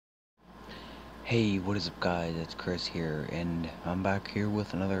Hey, what is up guys, it's Chris here, and I'm back here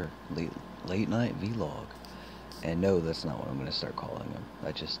with another late night vlog. And no, that's not what I'm going to start calling them.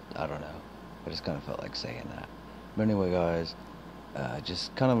 I don't know. I just kind of felt like saying that. But anyway guys,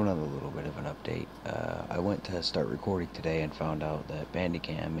 just kind of another little bit of an update. I went to start recording today and found out that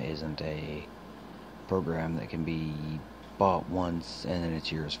Bandicam isn't a program that can be bought once and then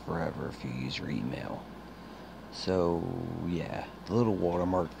it's yours forever if you use your email. So yeah, the little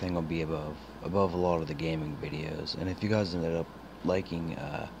watermark thing will be above a lot of the gaming videos. And if you guys ended up liking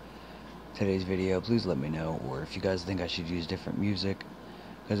today's video, please let me know. Or if you guys think I should use different music,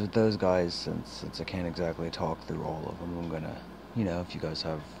 because with those guys, since I can't exactly talk through all of them, I'm gonna, if you guys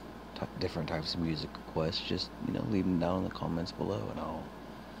have different types of music requests, just leave them down in the comments below, and I'll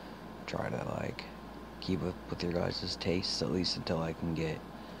try to keep up with your guys' tastes at least until I can get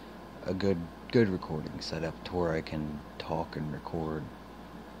a good recording setup to where I can talk and record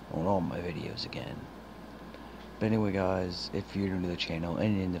on all my videos again. But anyway guys, if you're new to the channel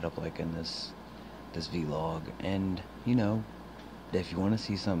and you ended up liking this vlog, and if you want to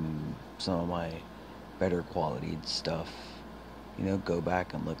see some of my better quality stuff, go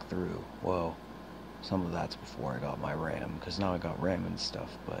back and look through. Well, some of that's before I got my RAM, because now I got RAM and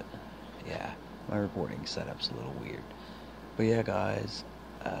stuff, but yeah, my recording setup's a little weird. But yeah guys,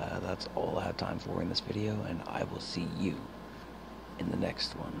 that's all I have time for in this video, and I will see you in the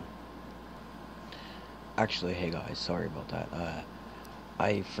next one. Actually, hey guys, sorry about that.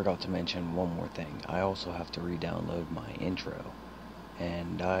 I forgot to mention one more thing. I also have to re-download my intro,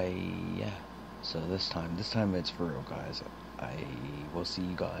 and yeah. So this time it's for real, guys. I will see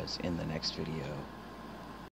you guys in the next video.